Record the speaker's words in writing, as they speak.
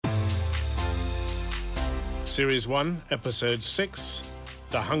Series 1, Episode 6,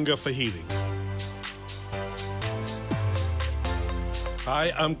 The Hunger for Healing.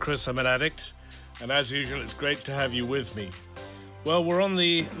 Hi, I'm Chris, I'm an addict, and as usual, it's great to have you with me. Well, we're on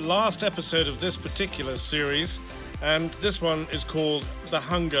the last episode of this particular series, and this one is called The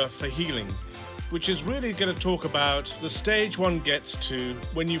Hunger for Healing, which is really going to talk about the stage one gets to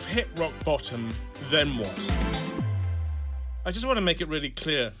when you've hit rock bottom, then what? I just want to make it really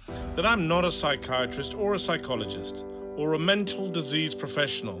clear that I'm not a psychiatrist or a psychologist or a mental disease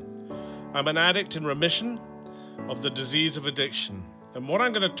professional. I'm an addict in remission of the disease of addiction. And what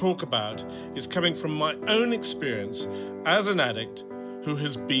I'm going to talk about is coming from my own experience as an addict who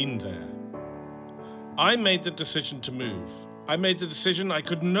has been there. I made the decision to move. I made the decision I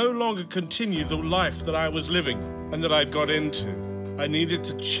could no longer continue the life that I was living and that I'd got into. I needed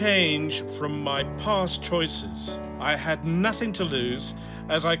to change from my past choices. I had nothing to lose,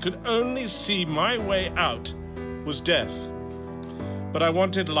 as I could only see my way out was death. But I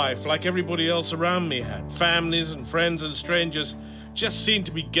wanted life like everybody else around me had. Families and friends and strangers just seemed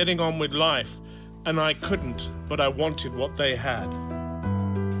to be getting on with life, and I couldn't, but I wanted what they had.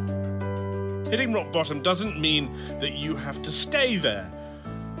 Hitting rock bottom doesn't mean that you have to stay there.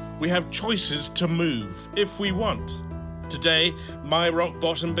 We have choices to move if we want. Today, my rock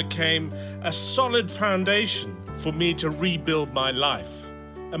bottom became a solid foundation for me to rebuild my life.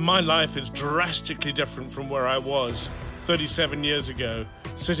 And my life is drastically different from where I was 37 years ago,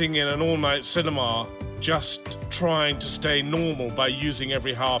 sitting in an all-night cinema, just trying to stay normal by using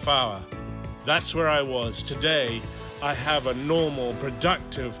every half hour. That's where I was. Today, I have a normal,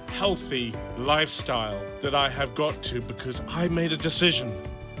 productive, healthy lifestyle that I have got to because I made a decision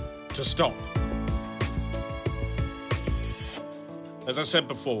to stop. As I said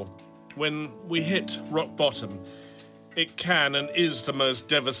before, when we hit rock bottom, it can and is the most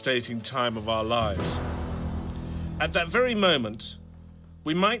devastating time of our lives. At that very moment,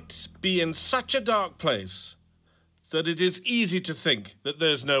 we might be in such a dark place that it is easy to think that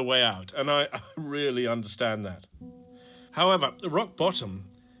there's no way out, and I really understand that. However, rock bottom,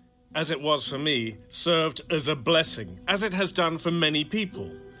 as it was for me, served as a blessing, as it has done for many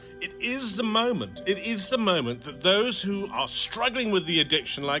people. It is the moment that those who are struggling with the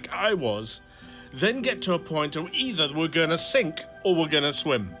addiction like I was, then get to a point of either we're going to sink or we're going to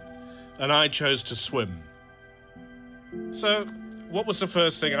swim. And I chose to swim. So, what was the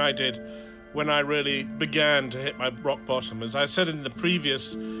first thing I did when I really began to hit my rock bottom? As I said in the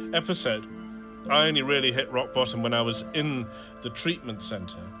previous episode, I only really hit rock bottom when I was in the treatment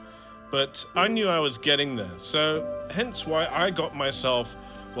center. But I knew I was getting there, so hence why I got myself,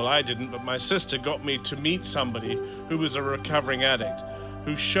 well, I didn't, but my sister got me to meet somebody who was a recovering addict,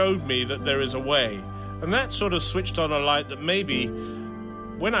 who showed me that there is a way. And that sort of switched on a light that maybe,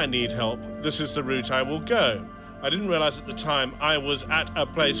 when I need help, this is the route I will go. I didn't realize at the time I was at a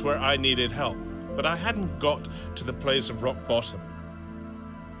place where I needed help, but I hadn't got to the place of rock bottom.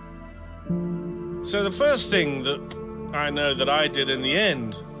 So the first thing that I know that I did in the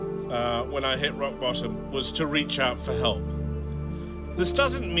end, when I hit rock bottom, was to reach out for help. This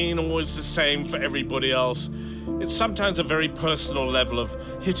doesn't mean always the same for everybody else. It's sometimes a very personal level of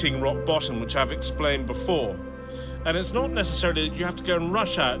hitting rock bottom, which I've explained before. And it's not necessarily that you have to go and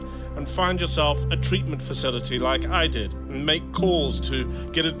rush out and find yourself a treatment facility like I did and make calls to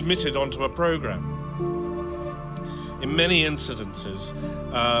get admitted onto a program. In many incidences,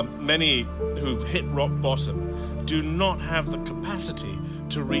 many who hit rock bottom do not have the capacity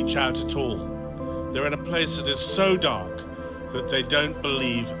to reach out at all. They're in a place that is so dark that they don't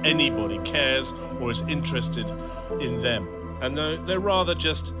believe anybody cares or is interested in them. And they rather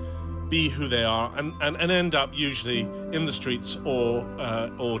just be who they are and end up usually in the streets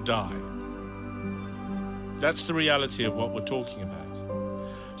or die. That's the reality of what we're talking about.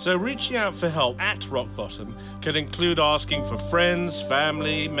 So reaching out for help at rock bottom can include asking for friends,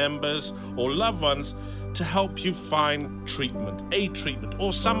 family members, or loved ones to help you find treatment, a treatment,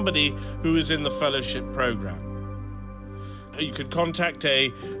 or somebody who is in the fellowship program. You could contact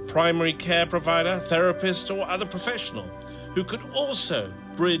a primary care provider, therapist, or other professional who could also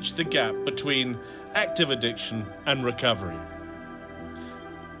bridge the gap between active addiction and recovery.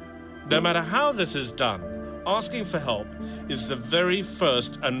 No matter how this is done, asking for help is the very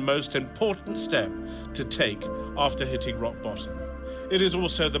first and most important step to take after hitting rock bottom. It is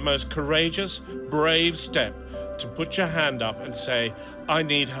also the most courageous, brave step to put your hand up and say, I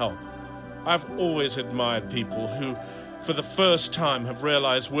need help. I've always admired people who, for the first time, have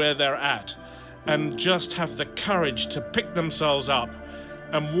realized where they're at and just have the courage to pick themselves up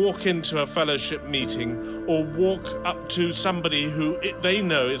and walk into a fellowship meeting or walk up to somebody who they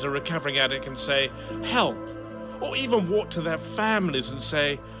know is a recovering addict and say, help, or even walk to their families and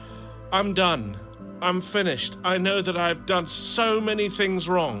say, I'm done, I'm finished, I know that I've done so many things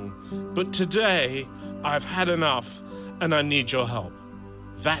wrong, but today I've had enough and I need your help.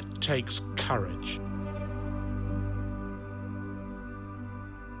 That takes courage.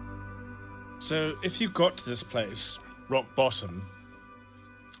 So if you got to this place, rock bottom,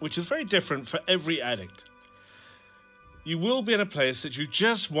 which is very different for every addict, you will be in a place that you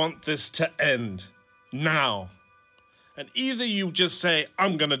just want this to end now. And either you just say,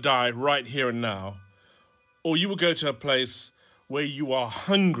 I'm going to die right here and now, or you will go to a place where you are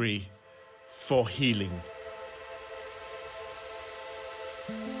hungry for healing.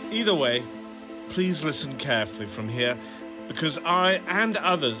 Either way, please listen carefully from here, because I and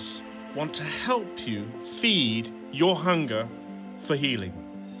others want to help you feed your hunger for healing.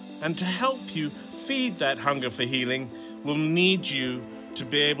 And to help you feed that hunger for healing, we'll need you to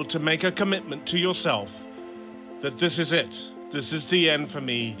be able to make a commitment to yourself that this is it. This is the end for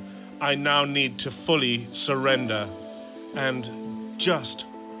me. I now need to fully surrender and just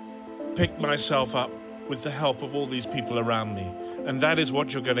pick myself up with the help of all these people around me. And that is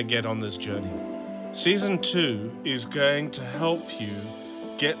what you're going to get on this journey. Season 2 is going to help you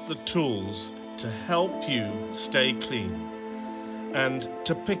get the tools to help you stay clean and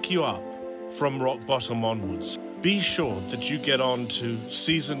to pick you up from rock bottom onwards. Be sure that you get on to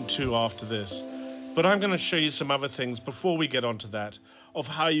Season 2 after this. But I'm going to show you some other things before we get onto that, of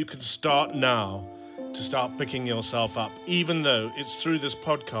how you can start now to start picking yourself up. Even though it's through this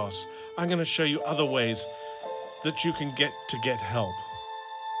podcast, I'm going to show you other ways that you can get help.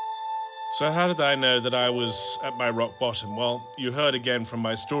 So how did I know that I was at my rock bottom? Well, you heard again from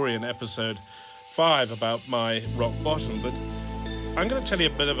my story in episode 5 about my rock bottom, but I'm going to tell you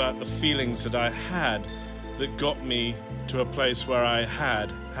a bit about the feelings that I had that got me to a place where I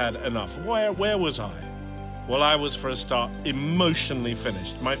had enough. Where was I? Well, I was, for a start, emotionally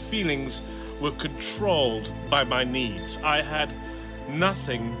finished. My feelings were controlled by my needs. I had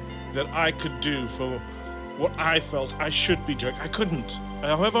nothing that I could do for what I felt I should be doing. I couldn't.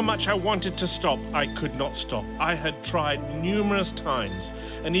 However much I wanted to stop, I could not stop. I had tried numerous times,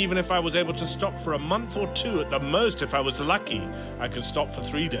 and even if I was able to stop for a month or 2 at the most, if I was lucky, I could stop for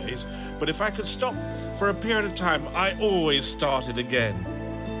 3 days. But if I could stop for a period of time, I always started again.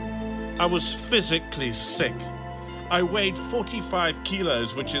 I was physically sick. I weighed 45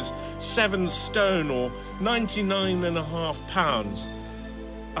 kilos, which is 7 stone or 99.5 pounds.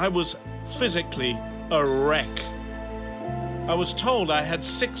 I was physically a wreck. I was told I had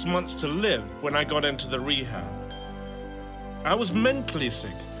 6 months to live when I got into the rehab. I was mentally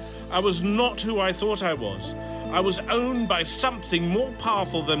sick. I was not who I thought I was. I was owned by something more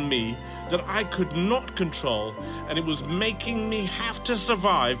powerful than me that I could not control, and it was making me have to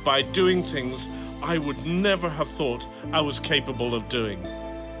survive by doing things I would never have thought I was capable of doing.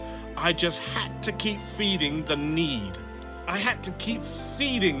 I just had to keep feeding the need. I had to keep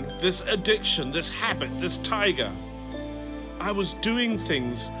feeding this addiction, this habit, this tiger. I was doing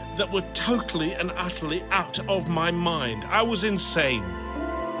things that were totally and utterly out of my mind. I was insane.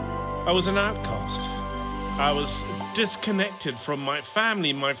 I was an outcast. I was disconnected from my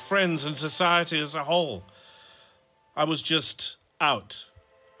family, my friends, and society as a whole. I was just out.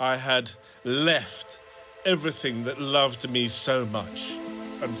 I had left everything that loved me so much.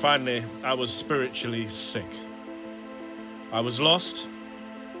 And finally, I was spiritually sick. I was lost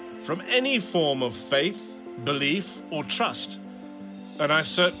from any form of faith, belief, or trust. And I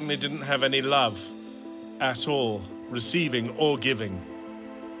certainly didn't have any love at all, receiving or giving.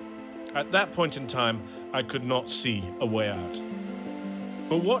 At that point in time, I could not see a way out.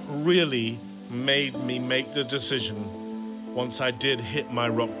 But what really made me make the decision once I did hit my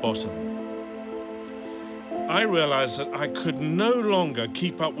rock bottom? I realized that I could no longer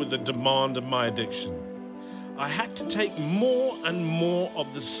keep up with the demand of my addiction. I had to take more and more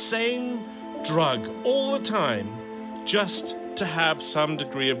of the same drug all the time just to have some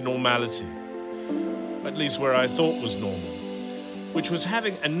degree of normality, at least where I thought was normal, which was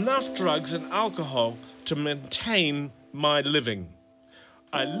having enough drugs and alcohol to maintain my living.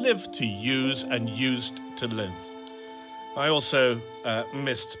 I lived to use and used to live. I also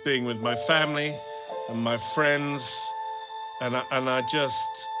missed being with my family and my friends, and I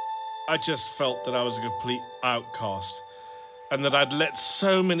just felt that I was a complete outcast, and that I'd let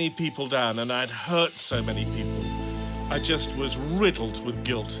so many people down, and I'd hurt so many people. I just was riddled with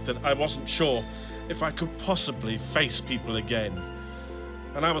guilt that I wasn't sure if I could possibly face people again.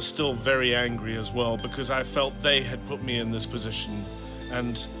 And I was still very angry as well, because I felt they had put me in this position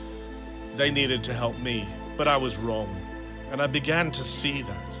and they needed to help me, but I was wrong. And I began to see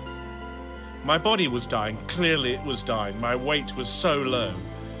that. My body was dying. Clearly it was dying. My weight was so low.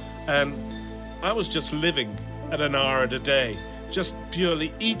 And I was just living at an hour a day, just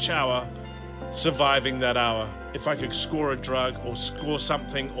purely each hour, surviving that hour. If I could score a drug or score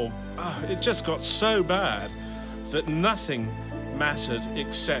something, or it just got so bad that nothing mattered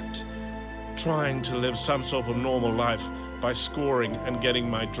except trying to live some sort of normal life by scoring and getting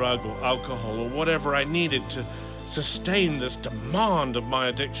my drug or alcohol or whatever I needed to sustain this demand of my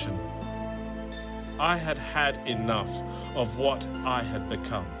addiction. I had had enough of what I had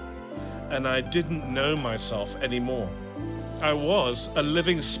become, and I didn't know myself anymore. I was a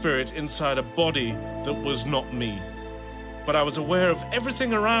living spirit inside a body that was not me. But I was aware of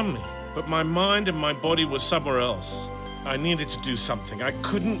everything around me, but my mind and my body were somewhere else. I needed to do something. I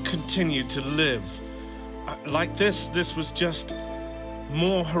couldn't continue to live like this. This was just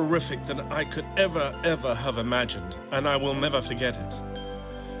more horrific than I could ever have imagined, and I will never forget it.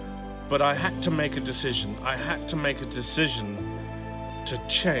 But I had to make a decision. I had to make a decision to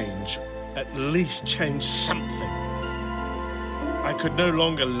change, at least change something. I could no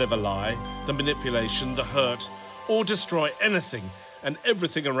longer live a lie, the manipulation, the hurt, or destroy anything and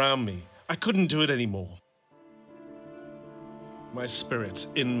everything around me. I couldn't do it anymore. My spirit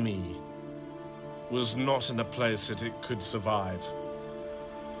in me was not in a place that it could survive.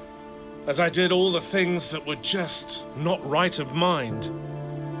 As I did all the things that were just not right of mind,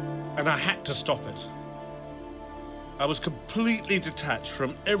 and I had to stop it. I was completely detached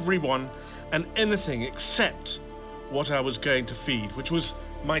from everyone and anything except what I was going to feed, which was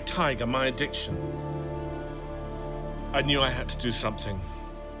my tiger, my addiction. I knew I had to do something.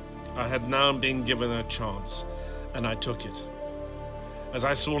 I had now been given a chance, and I took it, as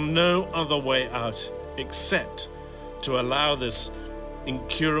I saw no other way out except to allow this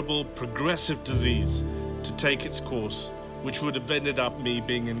incurable, progressive disease to take its course, which would have ended up me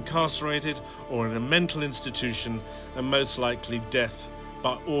being incarcerated or in a mental institution, and most likely death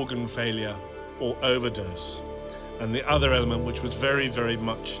by organ failure or overdose. And the other element, which was very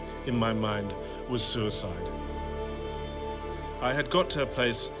much in my mind, was suicide. I had got to a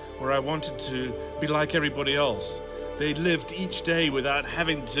place where I wanted to be like everybody else. They lived each day without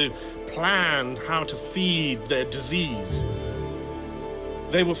having to plan how to feed their disease.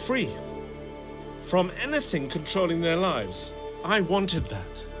 They were free from anything controlling their lives. I wanted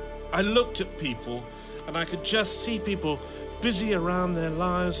that. I looked at people and I could just see people busy around their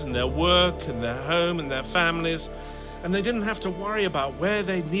lives and their work and their home and their families, and they didn't have to worry about where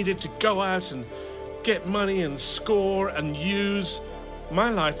they needed to go out and get money and score and use.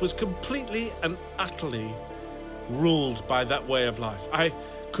 My life was completely and utterly ruled by that way of life. I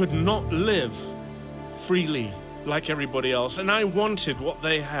could not live freely like everybody else, and I wanted what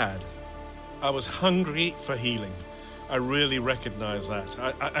they had. I was hungry for healing. I really recognized that.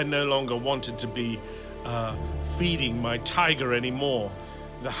 I no longer wanted to be feeding my tiger anymore.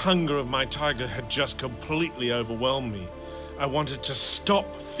 The hunger of my tiger had just completely overwhelmed me. I wanted to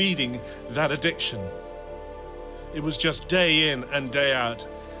stop feeding that addiction. It was just day in and day out,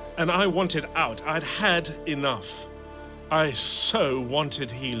 and I wanted out. I'd had enough. I so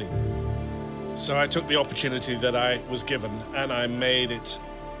wanted healing. So I took the opportunity that I was given, and I made it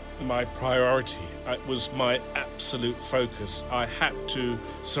my priority. It was my absolute focus. I had to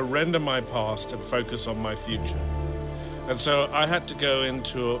surrender my past and focus on my future. And so I had to go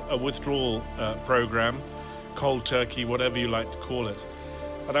into a withdrawal program, cold turkey, whatever you like to call it.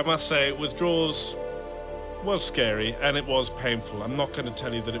 And I must say, withdrawals was scary and it was painful. I'm not going to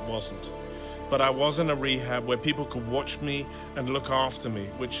tell you that it wasn't. But I was in a rehab where people could watch me and look after me,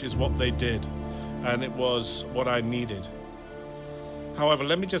 which is what they did. And it was what I needed. However,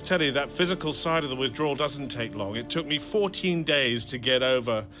 let me just tell you, that physical side of the withdrawal doesn't take long. It took me 14 days to get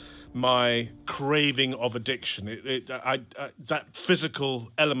over my craving of addiction. That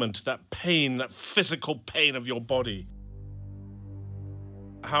physical element, that pain, that physical pain of your body.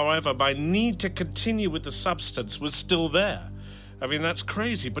 However, my need to continue with the substance was still there. I mean, that's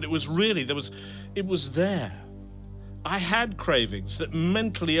crazy, but it was really, it was there. I had cravings that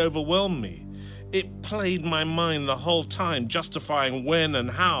mentally overwhelmed me. It played my mind the whole time, justifying when and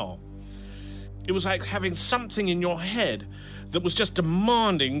how. It was like having something in your head that was just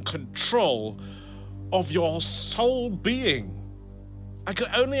demanding control of your whole being. I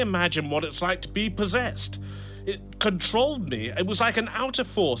could only imagine what it's like to be possessed. It controlled me. It was like an outer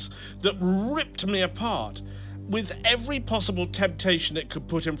force that ripped me apart with every possible temptation it could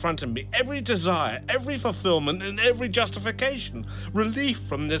put in front of me, every desire, every fulfillment, and every justification, relief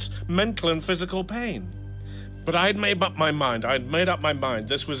from this mental and physical pain. But I had made up my mind.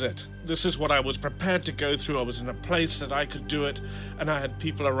 This was it. This is what I was prepared to go through. I was in a place that I could do it, and I had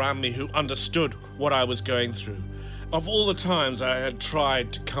people around me who understood what I was going through. Of all the times I had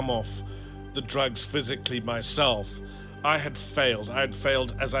tried to come off the drugs physically myself, I had failed. I had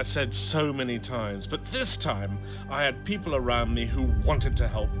failed, as I said, so many times. But this time, I had people around me who wanted to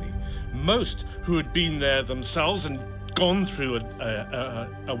help me. Most who had been there themselves and gone through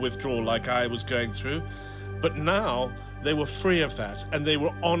a withdrawal like I was going through. But now, they were free of that, and they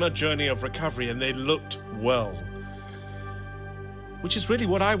were on a journey of recovery, and they looked well. Which is really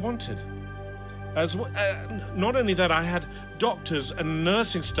what I wanted. Not only that, I had doctors and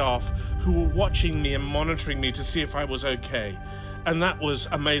nursing staff who were watching me and monitoring me to see if I was okay. And that was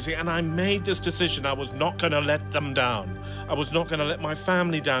amazing. And I made this decision. I was not going to let them down. I was not going to let my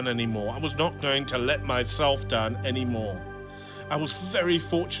family down anymore. I was not going to let myself down anymore. I was very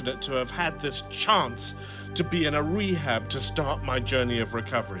fortunate to have had this chance to be in a rehab to start my journey of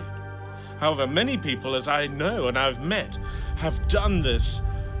recovery. However, many people, as I know and I've met, have done this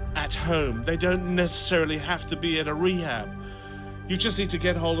at home. They don't necessarily have to be at a rehab. You just need to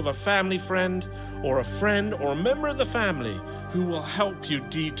get hold of a family friend or a member of the family who will help you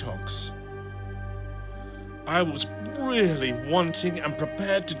detox. I was really wanting and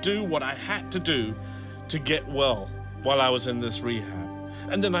prepared to do what I had to do to get well while I was in this rehab.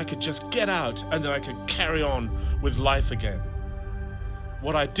 And then I could just get out, and then I could carry on with life again.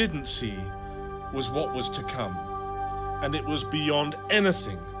 What I didn't see was what was to come. And it was beyond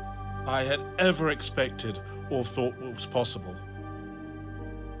anything I had ever expected or thought was possible.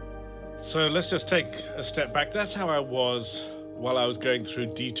 So let's just take a step back. That's how I was while I was going through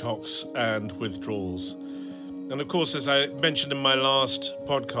detox and withdrawals. And of course, as I mentioned in my last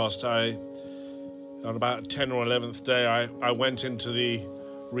podcast, on about 10th or 11th day, I went into the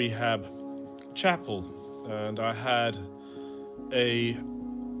rehab chapel, and I had a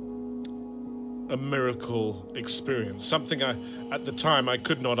miracle experience, something at the time I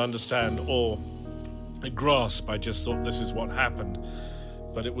could not understand or grasp. I just thought this is what happened.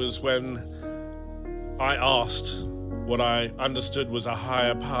 But it was when I asked what I understood was a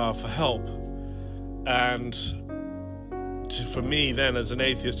higher power for help. And for me then, as an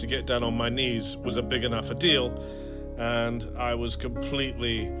atheist, to get down on my knees was a big enough a deal. And I was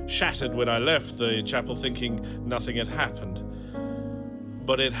completely shattered when I left the chapel, thinking nothing had happened.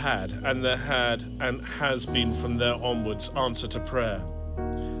 But it had, and there had and has been from there onwards answer to prayer.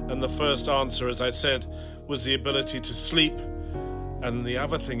 And the first answer, as I said, was the ability to sleep. And the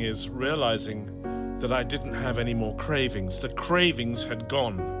other thing is realizing that I didn't have any more cravings. The cravings had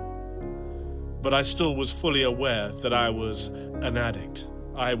gone. But I still was fully aware that I was an addict.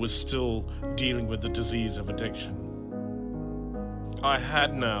 I was still dealing with the disease of addiction. I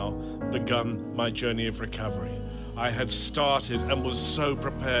had now begun my journey of recovery. I had started and was so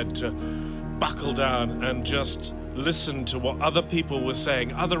prepared to buckle down and just listen to what other people were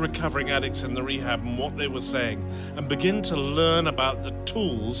saying, other recovering addicts in the rehab, and what they were saying, and begin to learn about the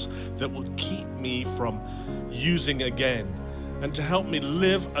tools that would keep me from using again, and to help me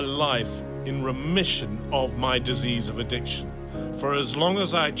live a life in remission of my disease of addiction. For as long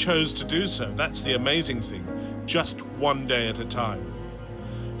as I chose to do so, that's the amazing thing, just one day at a time.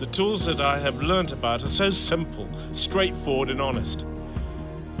 The tools that I have learnt about are so simple, straightforward and honest.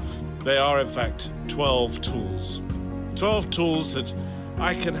 They are, in fact, 12 tools. 12 tools that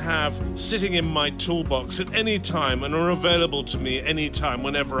I can have sitting in my toolbox at any time and are available to me anytime,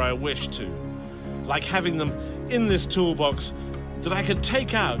 whenever I wish to. Like having them in this toolbox that I could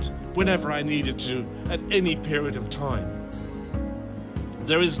take out whenever I needed to at any period of time.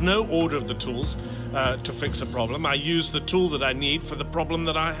 There is no order of the tools to fix a problem. I use the tool that I need for the problem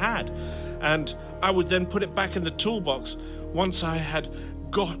that I had. And I would then put it back in the toolbox once I had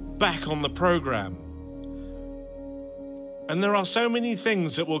got back on the program. And there are so many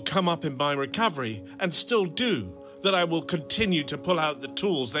things that will come up in my recovery, and still do, that I will continue to pull out the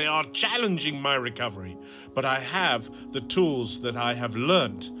tools. They are challenging my recovery, but I have the tools that I have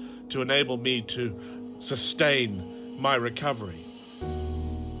learnt to enable me to sustain my recovery.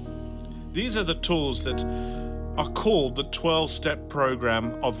 These are the tools that are called the 12-step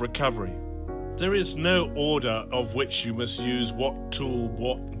program of recovery. There is no order of which you must use what tool,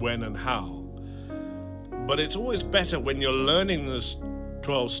 what, when, and how. But it's always better when you're learning those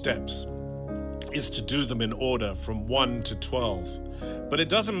 12 steps is to do them in order from 1 to 12. But it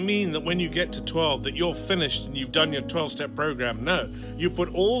doesn't mean that when you get to 12 that you're finished and you've done your 12-step program. No, you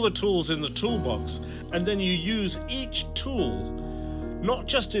put all the tools in the toolbox, and then you use each tool, not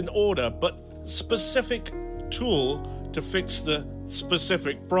just in order, but specific tool to fix the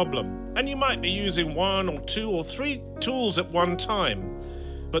specific problem. And you might be using 1 or 2 or 3 tools at one time,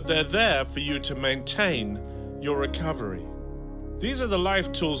 but they're there for you to maintain your recovery. These are the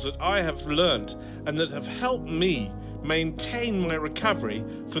life tools that I have learned and that have helped me maintain my recovery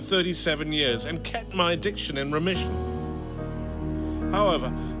for 37 years and kept my addiction in remission.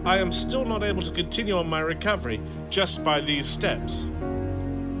 However, I am still not able to continue on my recovery just by these steps.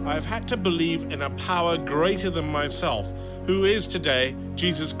 I have had to believe in a power greater than myself, who is today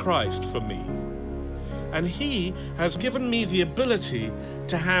Jesus Christ for me. And He has given me the ability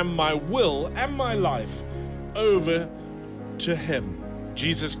to hand my will and my life over to Him,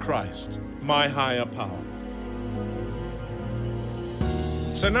 Jesus Christ, my higher power.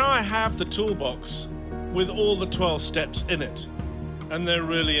 So now I have the toolbox with all the 12 steps in it. And they're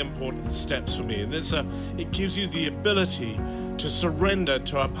really important steps for me. It gives you the ability to surrender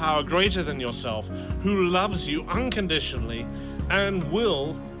to a power greater than yourself, who loves you unconditionally and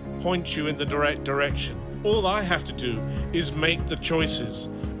will point you in the direct direction. All I have to do is make the choices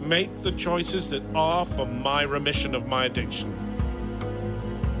that are for my remission of my addiction.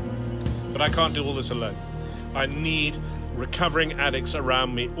 But I can't do all this alone. I need recovering addicts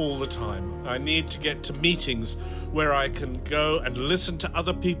around me all the time. I need to get to meetings where I can go and listen to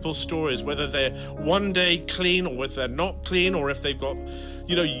other people's stories, whether they're one day clean or if they're not clean or if they've got,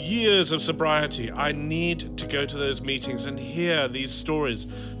 years of sobriety. I need to go to those meetings and hear these stories,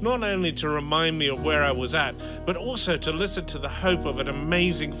 not only to remind me of where I was at, but also to listen to the hope of an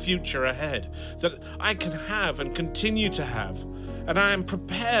amazing future ahead that I can have and continue to have. And I am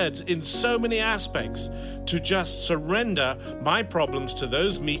prepared in so many aspects to just surrender my problems to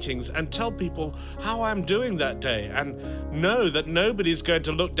those meetings and tell people how I'm doing that day, and know that nobody's going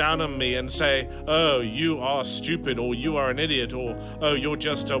to look down on me and say, oh, you are stupid, or you are an idiot, or oh, you're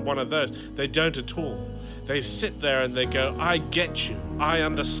just one of those. They don't at all. They sit there and they go, I get you. I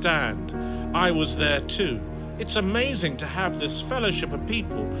understand. I was there too. It's amazing to have this fellowship of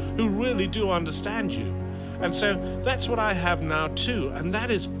people who really do understand you. And so that's what I have now too, and that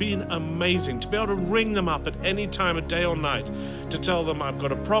has been amazing, to be able to ring them up at any time of day or night to tell them I've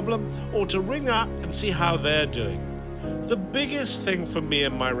got a problem, or to ring up and see how they're doing. The biggest thing for me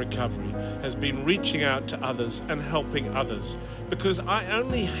in my recovery has been reaching out to others and helping others, because I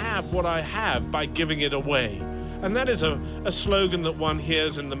only have what I have by giving it away. And that is a slogan that one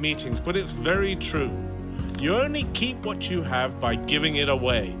hears in the meetings, but it's very true. You only keep what you have by giving it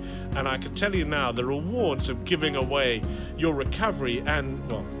away. And I can tell you now, the rewards of giving away your recovery and,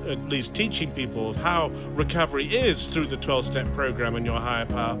 well, at least teaching people of how recovery is through the 12-step program and your higher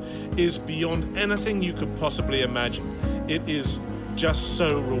power is beyond anything you could possibly imagine. It is just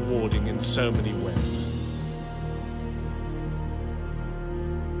so rewarding in so many ways.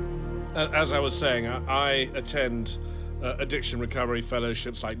 As I was saying, I attend addiction recovery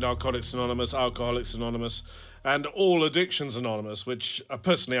fellowships like Narcotics Anonymous, Alcoholics Anonymous, and All Addictions Anonymous, which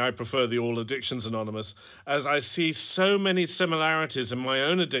personally I prefer the All Addictions Anonymous, as I see so many similarities in my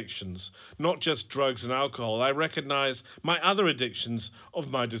own addictions, not just drugs and alcohol. I recognize my other addictions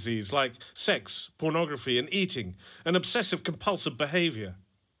of my disease, like sex, pornography, and eating, and obsessive compulsive behavior.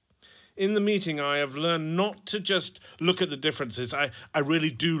 In the meeting, I have learned not to just look at the differences. I really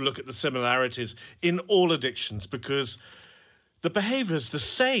do look at the similarities in all addictions, because the behavior is the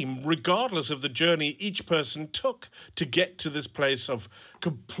same regardless of the journey each person took to get to this place of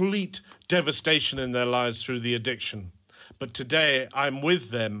complete devastation in their lives through the addiction. But today, I'm with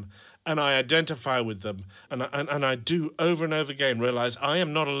them and I identify with them, and I do over and over again realize I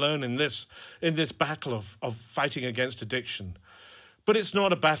am not alone in this battle of fighting against addiction. But it's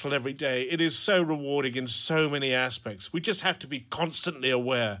not a battle every day. It is so rewarding in so many aspects. We just have to be constantly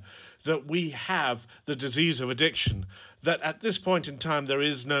aware that we have the disease of addiction, that at this point in time there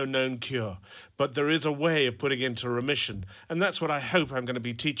is no known cure, but there is a way of putting it into remission. And that's what I hope I'm going to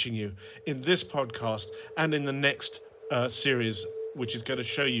be teaching you in this podcast and in the next series, which is going to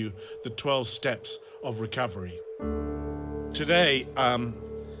show you the 12 steps of recovery. Today, and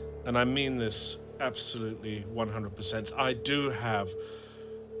I mean this absolutely 100%, I do have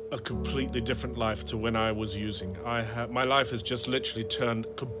a completely different life to when I was using. My life has just literally turned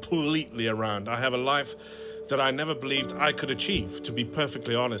completely around. I have a life that I never believed I could achieve, to be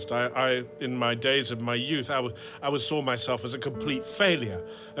perfectly honest. I in my days of my youth, I saw myself as a complete failure.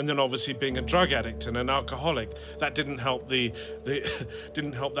 And then obviously being a drug addict and an alcoholic, that didn't help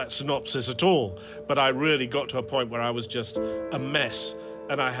didn't help that synopsis at all. But I really got to a point where I was just a mess.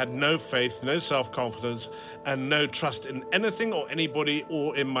 And I had no faith, no self-confidence, and no trust in anything or anybody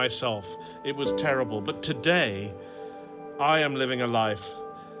or in myself. It was terrible. But today, I am living a life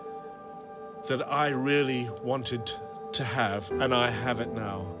that I really wanted to have, and I have it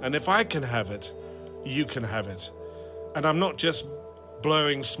now. And if I can have it, you can have it. And I'm not just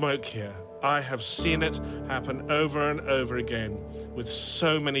blowing smoke here. I have seen it happen over and over again with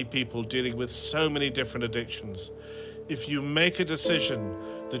so many people dealing with so many different addictions. If you make a decision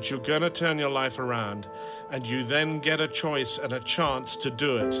that you're going to turn your life around and you then get a choice and a chance to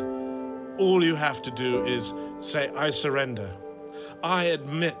do it, all you have to do is say, I surrender. I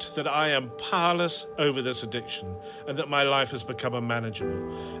admit that I am powerless over this addiction and that my life has become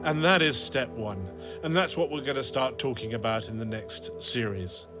unmanageable. And that is step one. And that's what we're going to start talking about in the next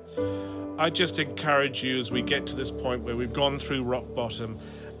series. I just encourage you as we get to this point where we've gone through rock bottom,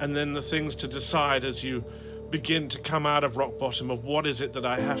 and then the things to decide as you begin to come out of rock bottom of what is it that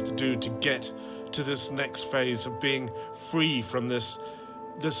I have to do to get to this next phase of being free from this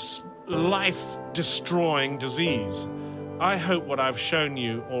life-destroying disease. I hope what I've shown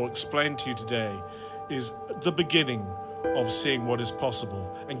you or explained to you today is the beginning of seeing what is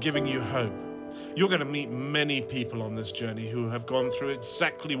possible and giving you hope. You're going to meet many people on this journey who have gone through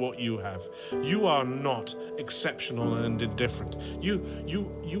exactly what you have. You are not exceptional and indifferent.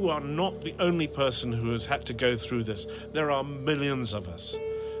 You are not the only person who has had to go through this. There are millions of us.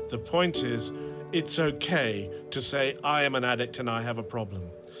 The point is, it's okay to say, I am an addict and I have a problem.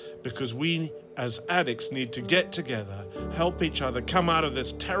 Because we, as addicts, need to get together, help each other come out of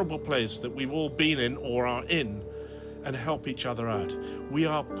this terrible place that we've all been in or are in, and help each other out. We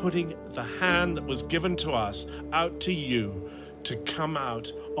are putting the hand that was given to us out to you to come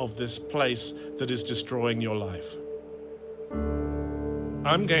out of this place that is destroying your life.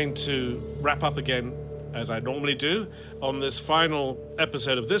 I'm going to wrap up again, as I normally do, on this final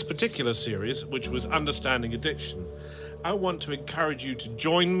episode of this particular series, which was Understanding Addiction. I want to encourage you to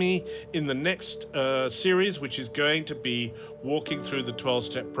join me in the next series, which is going to be walking through the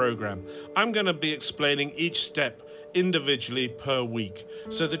 12-step program. I'm going to be explaining each step individually per week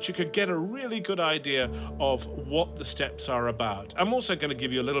so that you could get a really good idea of what the steps are about. I'm also going to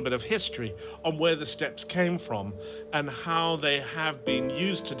give you a little bit of history on where the steps came from and how they have been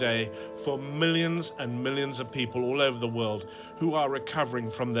used today for millions and millions of people all over the world who are recovering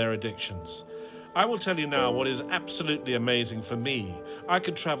from their addictions. I will tell you now what is absolutely amazing for me. I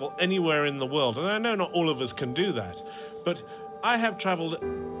could travel anywhere in the world, and I know not all of us can do that, but I have traveled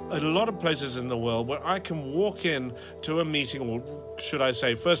a lot of places in the world where I can walk in to a meeting, or should I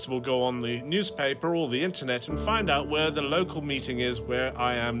say, first of all, go on the newspaper or the internet and find out where the local meeting is where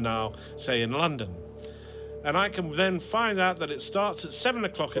I am now, say in London. And I can then find out that it starts at 7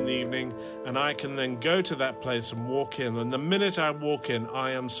 o'clock in the evening, and I can then go to that place and walk in. And the minute I walk in,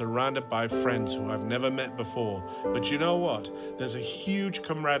 I am surrounded by friends who I've never met before. But you know what? There's a huge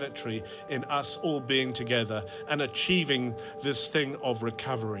camaraderie in us all being together and achieving this thing of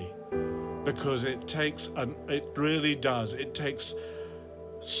recovery. Because it really does. It takes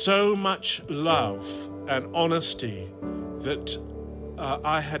so much love and honesty that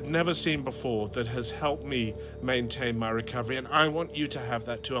I had never seen before that has helped me maintain my recovery, and I want you to have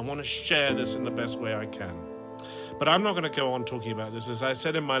that too. I want to share this in the best way I can. But I'm not going to go on talking about this. As I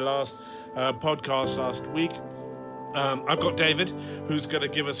said in my last podcast last week, I've got David, who's going to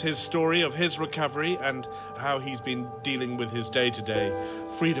give us his story of his recovery and how he's been dealing with his day-to-day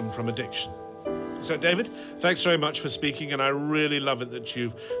freedom from addiction. So, David, thanks very much for speaking, and I really love it that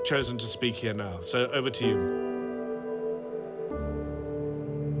you've chosen to speak here now. So, over to you.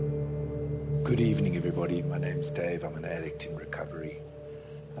 Good evening, everybody. My name's Dave. I'm an addict in recovery.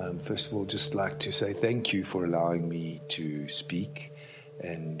 First of all, just like to say thank you for allowing me to speak,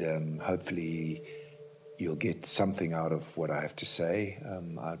 and hopefully you'll get something out of what I have to say.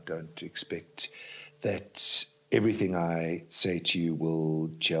 I don't expect that everything I say to you will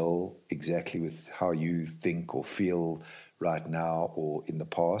gel exactly with how you think or feel right now or in the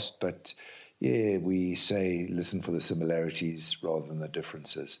past, but yeah, we say listen for the similarities rather than the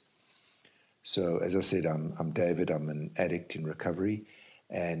differences. So, as I said, I'm David. I'm an addict in recovery,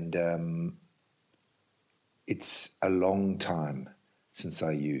 and it's a long time since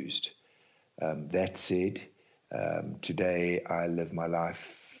I used. That said, today I live my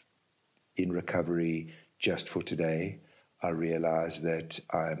life in recovery just for today. I realize that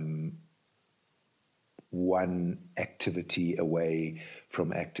I'm one activity away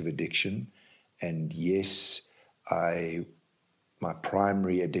from active addiction, and yes, my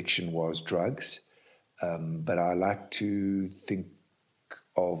primary addiction was drugs, but I like to think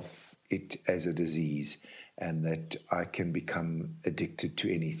of it as a disease, and that I can become addicted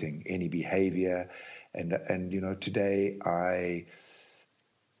to anything, any behavior, and you know, today I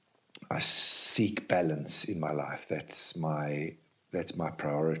seek balance in my life. That's my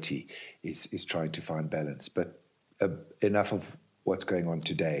priority is trying to find balance. But enough of what's going on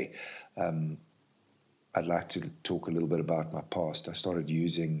today. I'd like to talk a little bit about my past. I started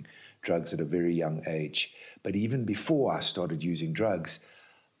using drugs at a very young age. But even before I started using drugs,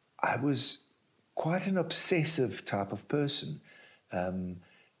 I was quite an obsessive type of person.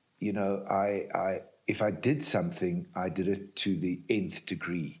 If I did something, I did it to the nth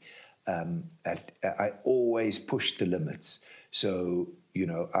degree. I always pushed the limits. So,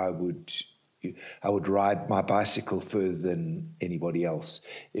 I would ride my bicycle further than anybody else.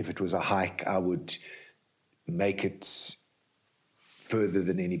 If it was a hike, I would make it further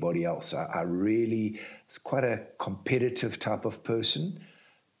than anybody else. I really was quite a competitive type of person,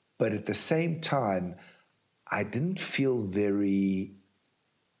 but at the same time, I didn't feel very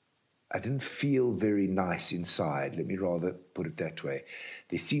nice inside. Let me rather put it that way.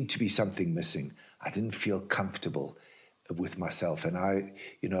 There seemed to be something missing. I didn't feel comfortable with myself. And I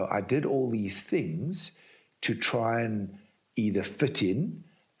did all these things to try and either fit in,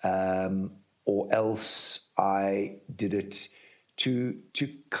 or else I did it to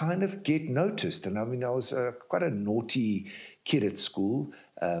kind of get noticed. And I mean, I was quite a naughty kid at school.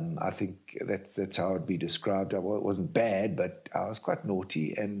 I think that's how it'd be described. It wasn't bad, but I was quite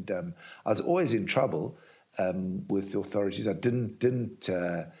naughty, and I was always in trouble with the authorities. I didn't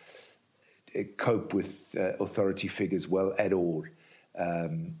cope with authority figures well at all,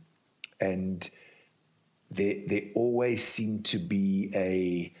 and there always seemed to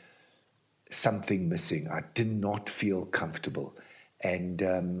be something missing. I did not feel comfortable, and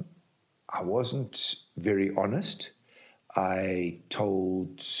I wasn't very honest. I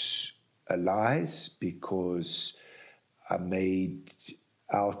told lies because I made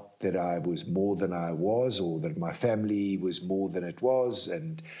out that I was more than I was, or that my family was more than it was,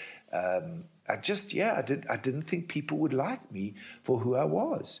 and I didn't think people would like me for who I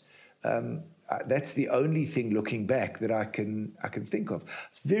was. That's the only thing, looking back, that I can think of.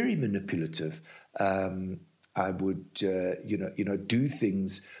 It's very manipulative. I would do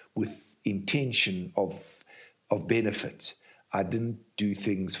things with intention of benefit. I didn't do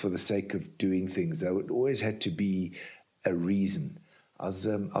things for the sake of doing things. There always had to be a reason. I was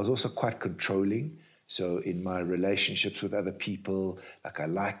also quite controlling. So in my relationships with other people, like, I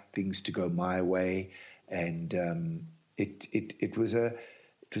liked things to go my way, and it was a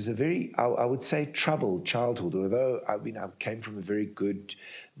very, I would say, troubled childhood. Although I came from a very good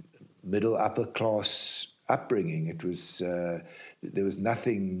middle upper class upbringing. It was there was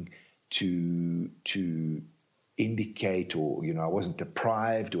nothing to indicate, or I wasn't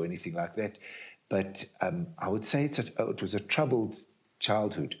deprived or anything like that. But I would say it was a troubled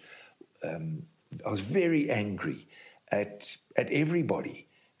childhood. I was very angry at everybody,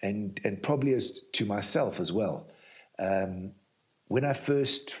 and probably as to myself as well. When I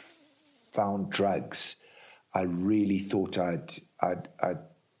first found drugs, I really thought I'd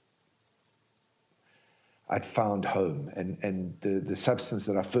found home, and the substance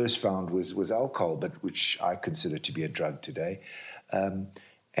that I first found was alcohol, but which I consider to be a drug today, and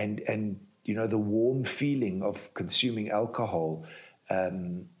the warm feeling of consuming alcohol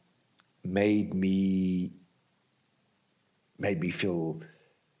made me feel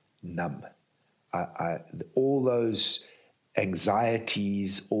numb. All those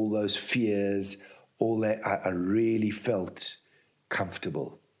anxieties, all those fears, all that, I really felt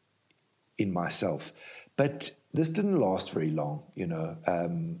comfortable in myself. But this didn't last very long,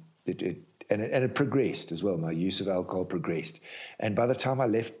 it progressed as well. My use of alcohol progressed. And by the time I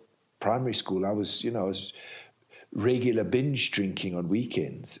left primary school, I was regular binge drinking on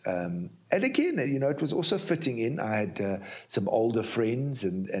weekends. And again, it was also fitting in. I had some older friends,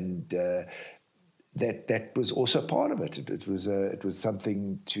 and that was also part of it. It was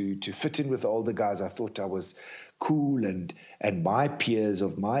something to fit in with the older guys. I thought I was cool, and my peers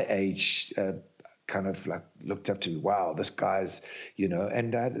of my age kind of like looked up to me. Wow, this guy's,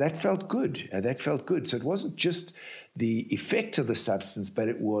 and that felt good. That felt good. So it wasn't just the effect of the substance, but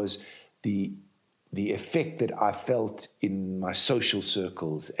it was the effect that I felt in my social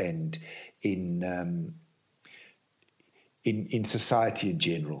circles and in society in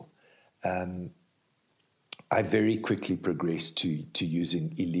general. I very quickly progressed to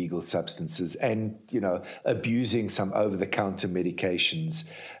using illegal substances and, abusing some over-the-counter medications.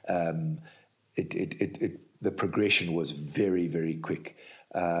 The progression was very, very quick.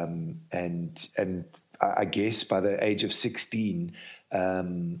 And I guess by the age of 16,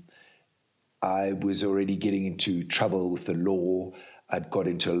 I was already getting into trouble with the law. I'd got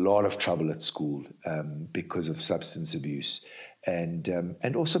into a lot of trouble at school because of substance abuse,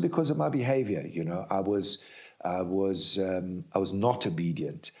 and also because of my behavior. I was not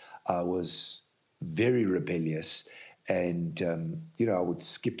obedient. I was very rebellious, and I would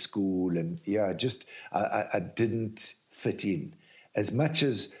skip school, and I didn't fit in. As much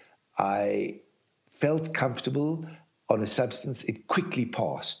as I felt comfortable on a substance, it quickly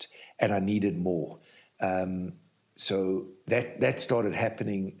passed, and I needed more. So that started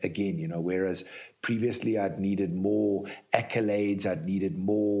happening again, whereas previously I'd needed more accolades, I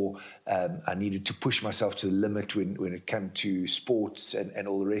needed to push myself to the limit when it came to sports and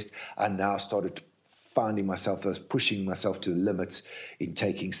all the rest. I now started finding myself as pushing myself to the limits in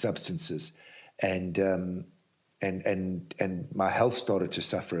taking substances. And my health started to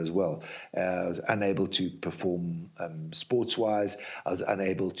suffer as well. I was unable to perform sports-wise. I was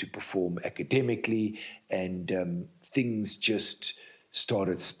unable to perform academically, and things just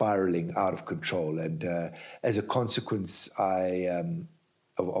started spiraling out of control. And as a consequence,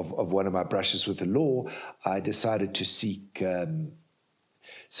 of one of my brushes with the law, I decided to seek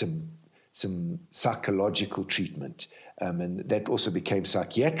some psychological treatment. And that also became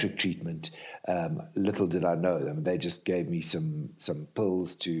psychiatric treatment. Little did I know. They just gave me some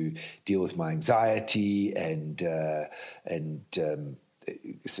pills to deal with my anxiety and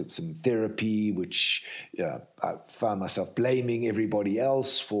some therapy, which I found myself blaming everybody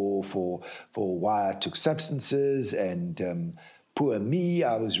else for why I took substances. And poor me,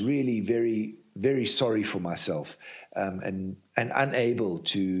 I was really very, very sorry for myself, and unable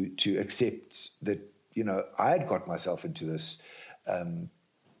to accept that I had got myself into this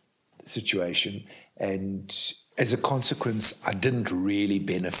situation, and as a consequence, I didn't really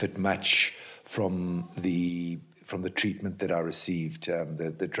benefit much from the treatment that I received,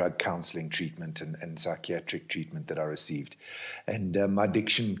 the drug counseling treatment and psychiatric treatment that I received. And my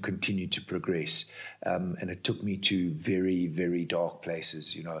addiction continued to progress, and it took me to very, very dark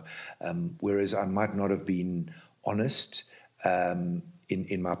places, whereas I might not have been honest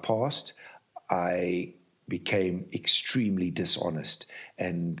in my past. I became extremely dishonest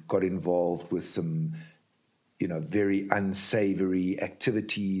and got involved with some, very unsavory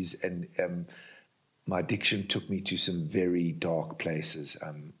activities, and my addiction took me to some very dark places.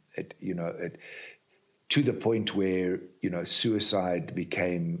 To the point where suicide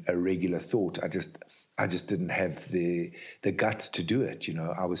became a regular thought. I just didn't have the guts to do it.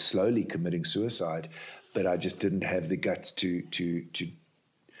 I was slowly committing suicide, but I just didn't have the guts to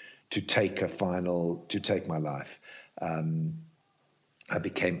take my life. I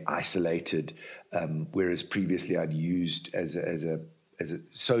became isolated, whereas previously I'd used as a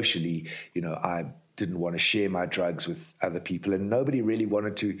socially. I didn't want to share my drugs with other people, and nobody really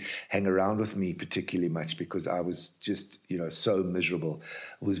wanted to hang around with me particularly much because I was just so miserable.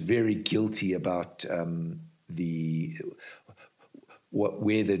 I was very guilty about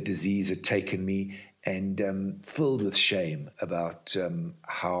where the disease had taken me, and filled with shame about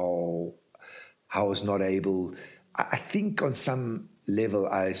how I was not able. I think on some level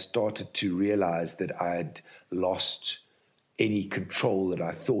I started to realize that I'd lost any control that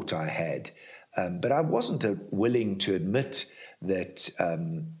I thought I had, but I wasn't willing to admit that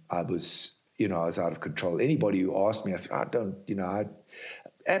I was out of control. Anybody who asked me, I said, I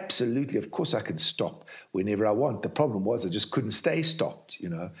absolutely, of course I can stop whenever I want. The problem was I just couldn't stay stopped,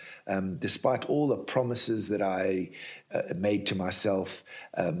 despite all the promises that I made to myself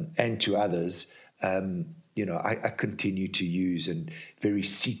and to others. I continued to use, and very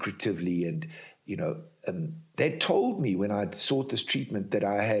secretively, and they told me when I'd sought this treatment that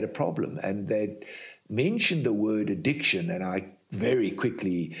I had a problem, and they'd mentioned the word addiction, and I very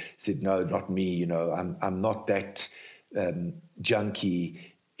quickly said, no, not me. I'm not that junkie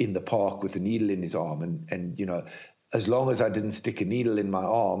in the park with a needle in his arm, and as long as I didn't stick a needle in my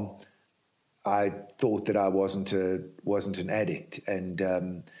arm, I thought that I wasn't an addict. And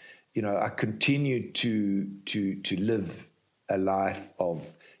I continued to live a life of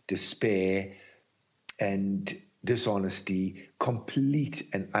despair and dishonesty, complete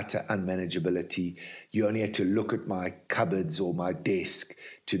and utter unmanageability. You only had to look at my cupboards or my desk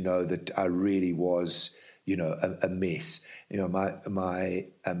to know that I really was, a mess. My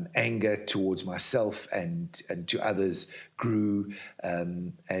anger towards myself and to others grew,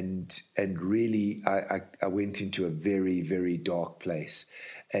 and really I went into a very, very dark place.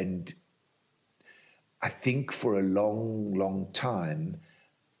 And I think for a long, long time,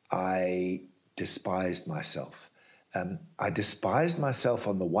 I despised myself. I despised myself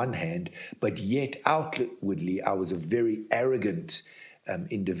on the one hand, but yet outwardly I was a very arrogant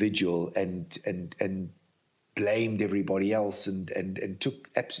individual, and blamed everybody else, and took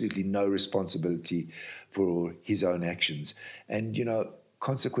absolutely no responsibility for his own actions. And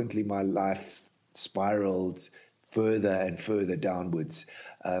consequently, my life spiraled further and further downwards.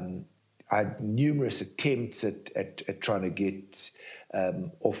 I had numerous attempts at trying to get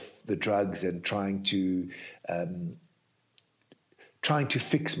off the drugs and trying to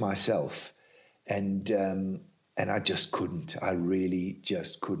fix myself, and I just couldn't. I really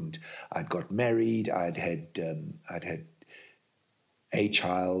just couldn't. I'd got married. I'd had a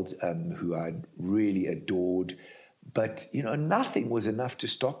child who I'd really adored, but nothing was enough to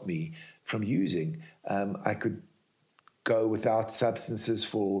stop me from using. I could go without substances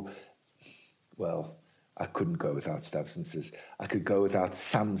I couldn't go without substances. I could go without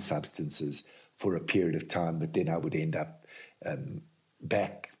some substances for a period of time, but then I would end up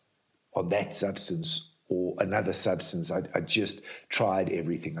back on that substance or another substance. I just tried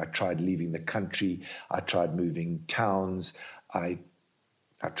everything. I tried leaving the country. I tried moving towns. I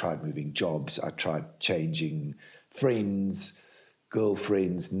tried moving jobs. I tried changing friends,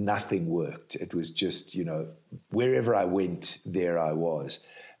 girlfriends. Nothing worked. It was just, wherever I went, there I was.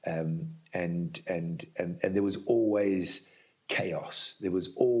 And there was always chaos. There was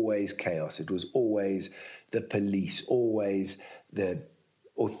always chaos. It was always the police, always the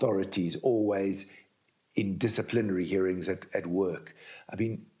authorities, always in disciplinary hearings at work. I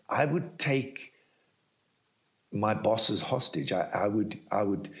mean, I would take my bosses hostage. I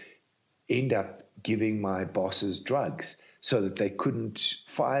would end up giving my bosses drugs so that they couldn't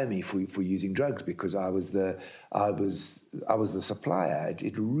fire me for using drugs because I was the supplier.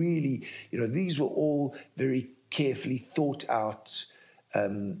 It really, these were all very carefully thought out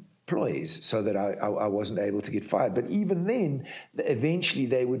ploys so that I wasn't able to get fired. But even then, eventually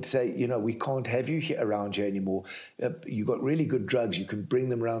they would say, we can't have you around here anymore. You got really good drugs. You can bring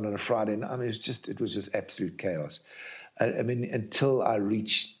them around on a Friday. And I mean, it was just absolute chaos. I mean, until I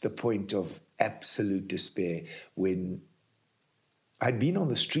reached the point of absolute despair when I'd been on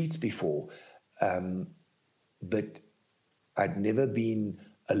the streets before, but I'd never been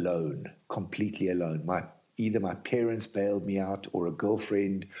alone, completely alone. Either my parents bailed me out, or a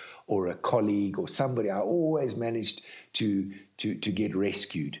girlfriend, or a colleague, or somebody. I always managed to get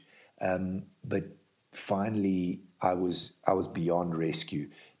rescued. But finally, I was beyond rescue.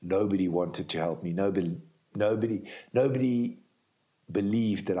 Nobody wanted to help me. Nobody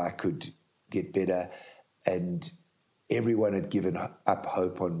believed that I could get better, and everyone had given up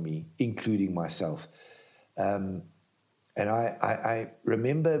hope on me, including myself. And I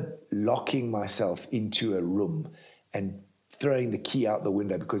remember locking myself into a room and throwing the key out the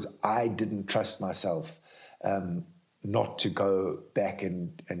window because I didn't trust myself not to go back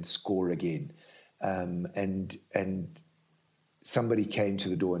and score again. And somebody came to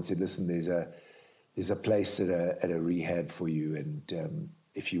the door and said, "Listen, there's a place at a rehab for you, and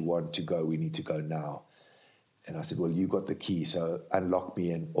if you want to go, we need to go now." And I said, "Well, you got the key," so unlocked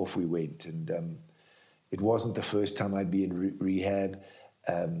me, and off we went. And it wasn't the first time I'd be in rehab,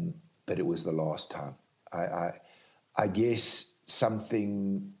 but it was the last time. I guess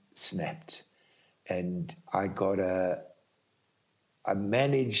something snapped, and I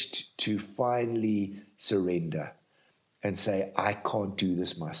managed to finally surrender and say, I can't do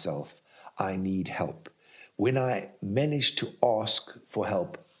this myself. I need help. When I managed to ask for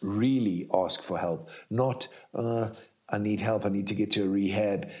help, really ask for help, not, I need help, I need to get to a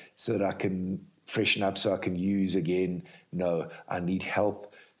rehab so that I can freshen up so I can use again. No, I need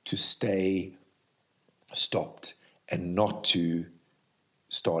help to stay stopped and not to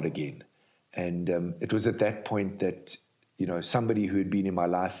start again. And it was at that point that, somebody who had been in my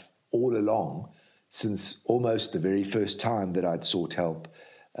life all along, since almost the very first time that I'd sought help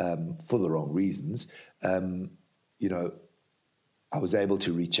for the wrong reasons, I was able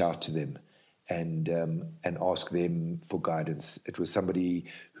to reach out to them and ask them for guidance. It was somebody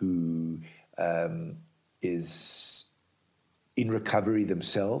who is in recovery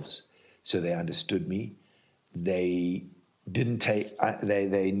themselves, so they understood me. They didn't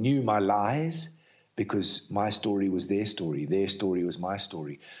they knew my lies because my story was their story was my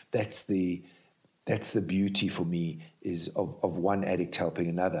story. That's the beauty for me is of one addict helping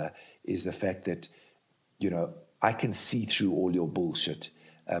another, is the fact that I can see through all your bullshit,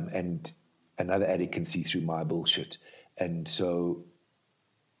 and another addict can see through my bullshit. And so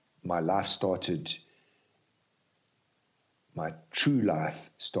my true life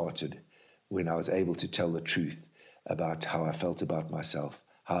started when I was able to tell the truth about how I felt about myself,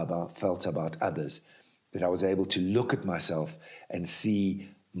 how I felt about others, that I was able to look at myself and see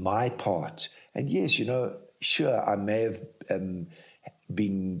my part. And yes, sure, I may have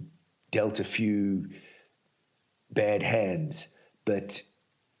been dealt a few bad hands, but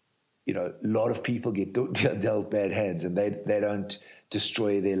a lot of people get dealt bad hands, and they don't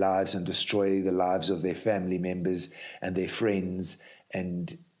destroy their lives and destroy the lives of their family members and their friends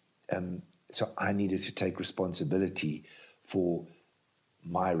and so I needed to take responsibility for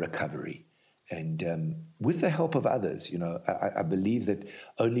my recovery. And with the help of others, I believe that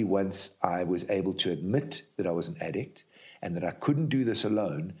only once I was able to admit that I was an addict and that I couldn't do this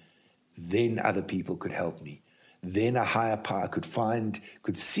alone, then other people could help me. Then a higher power could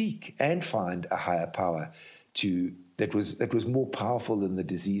seek and find a higher power that was more powerful than the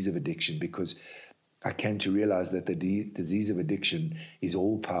disease of addiction, because I came to realize that the disease of addiction is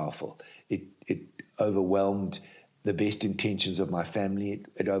all powerful. It overwhelmed the best intentions of my family.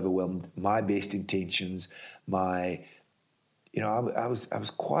 It overwhelmed my best intentions. I had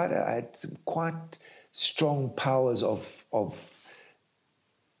some quite strong powers of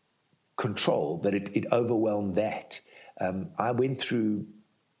control, but it overwhelmed that. I went through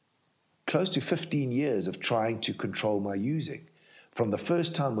close to 15 years of trying to control my using. From the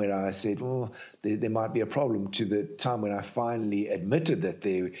first time where I said, there might be a problem, to the time when I finally admitted that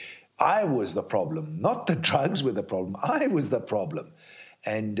I was the problem, not the drugs were the problem. I was the problem,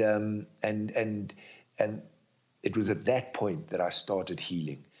 and it was at that point that I started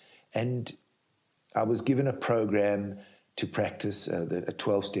healing, and I was given a program to practice, a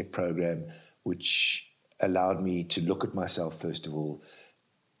 12-step program, which allowed me to look at myself first of all,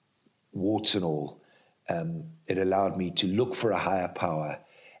 warts and all. It allowed me to look for a higher power,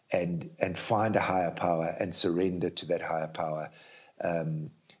 and find a higher power and surrender to that higher power.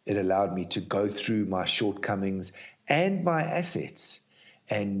 It allowed me to go through my shortcomings and my assets,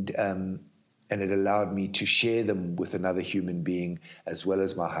 and it allowed me to share them with another human being as well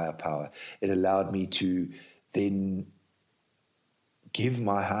as my higher power. It allowed me to then give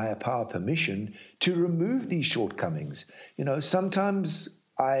my higher power permission to remove these shortcomings. Sometimes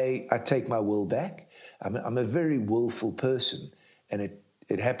I take my will back. I'm a very willful person, and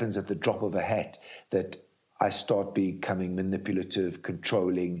it happens at the drop of a hat that I start becoming manipulative,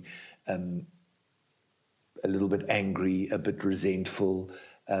 controlling, a little bit angry, a bit resentful,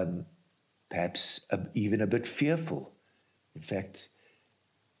 perhaps even a bit fearful. In fact,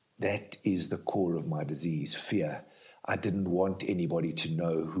 that is the core of my disease, fear. I didn't want anybody to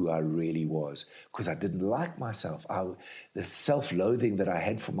know who I really was, because I didn't like myself. The self-loathing that I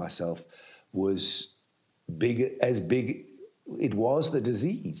had for myself was big. It was the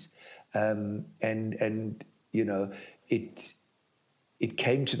disease. It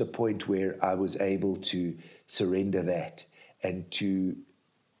came to the point where I was able to surrender that, and to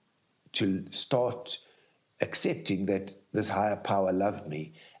start accepting that this higher power loved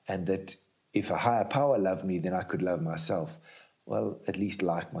me, and that if a higher power loved me, then I could love myself. Well, at least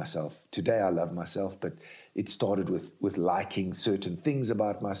like myself. Today I love myself, but it started with liking certain things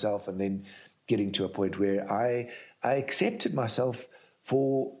about myself, and then getting to a point where I accepted myself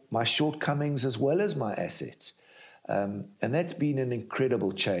for my shortcomings as well as my assets. And that's been an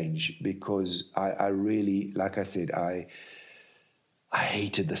incredible change, because I really, like I said, I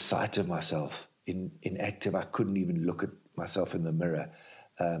hated the sight of myself in active. I couldn't even look at myself in the mirror.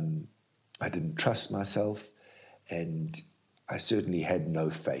 I didn't trust myself, and I certainly had no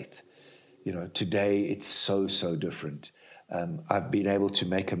faith. Today it's so different. I've been able to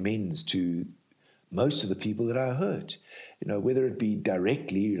make amends to most of the people that I hurt, whether it be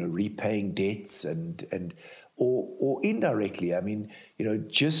directly, repaying debts or indirectly. I mean,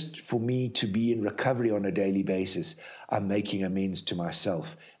 just for me to be in recovery on a daily basis, I'm making amends to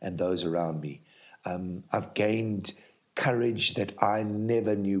myself and those around me. I've gained courage that I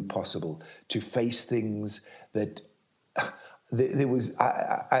never knew possible, to face things that there was,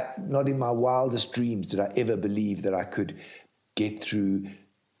 not in my wildest dreams did I ever believe that I could get through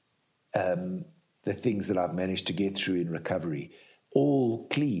the things that I've managed to get through in recovery, all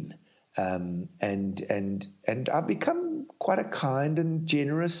clean. And I've become quite a kind and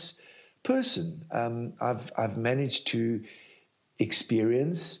generous person. I've managed to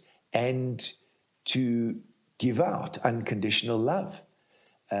experience and to give out unconditional love,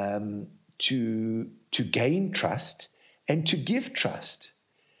 to gain trust and to give trust,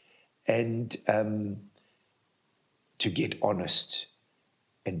 and to get honest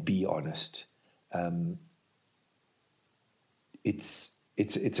and be honest.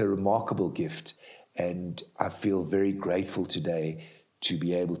 It's a remarkable gift, and I feel very grateful today to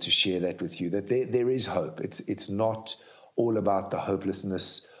be able to share that with you, that there is hope. It's not all about the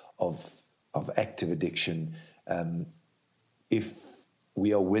hopelessness of active addiction. If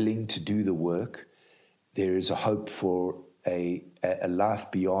we are willing to do the work, there is a hope for a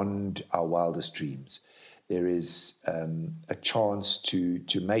life beyond our wildest dreams. There is a chance to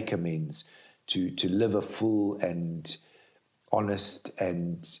make amends, to live a full and honest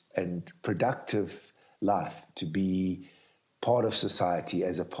and productive life, to be part of society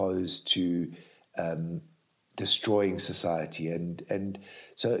as opposed to destroying society. And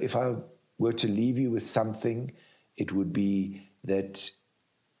so if I were to leave you with something, it would be that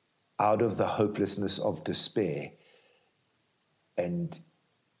out of the hopelessness of despair and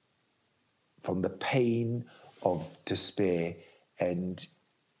from the pain of despair and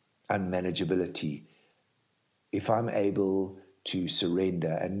unmanageability, if I'm able to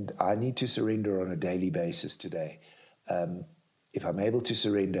surrender, and I need to surrender on a daily basis today, if I'm able to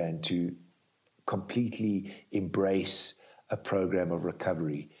surrender and to completely embrace a program of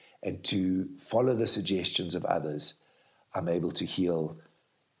recovery and to follow the suggestions of others, I'm able to heal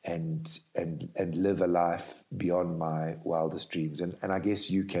and live a life beyond my wildest dreams. And I guess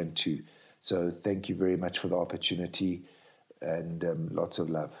you can too. So thank you very much for the opportunity, and lots of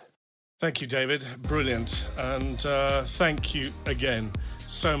love. Thank you, David. Brilliant. And thank you again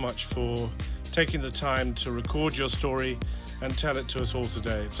so much for taking the time to record your story and tell it to us all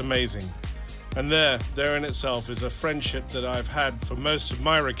today. It's amazing. And there in itself is a friendship that I've had for most of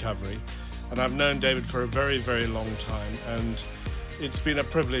my recovery. And I've known David for a very, very long time. And it's been a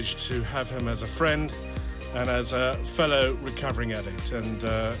privilege to have him as a friend and as a fellow recovering addict. And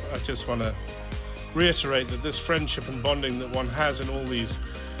I just want to reiterate that this friendship and bonding that one has in all these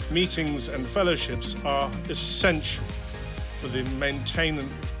meetings and fellowships are essential for the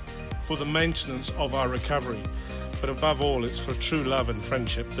maintenance of our recovery. But above all, it's for true love and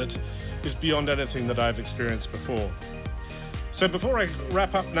friendship that is beyond anything that I've experienced before. So before I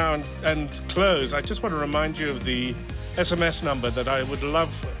wrap up now and close, I just want to remind you of the SMS number that I would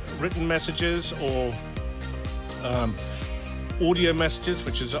love written messages or audio messages,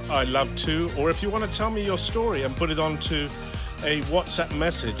 which is I love too, or if you want to tell me your story and put it onto a WhatsApp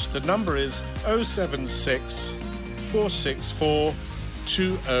message, the number is 076 464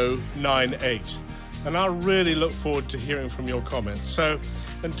 2098. And I really look forward to hearing from your comments. So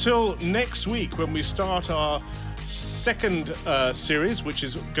until next week, when we start our second series, which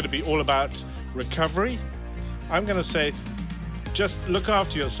is going to be all about recovery, I'm going to say, just look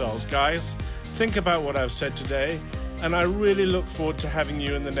after yourselves, guys. Think about what I've said today, and I really look forward to having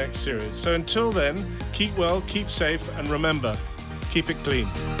you in the next series. So until then, keep well, keep safe, and remember, keep it clean.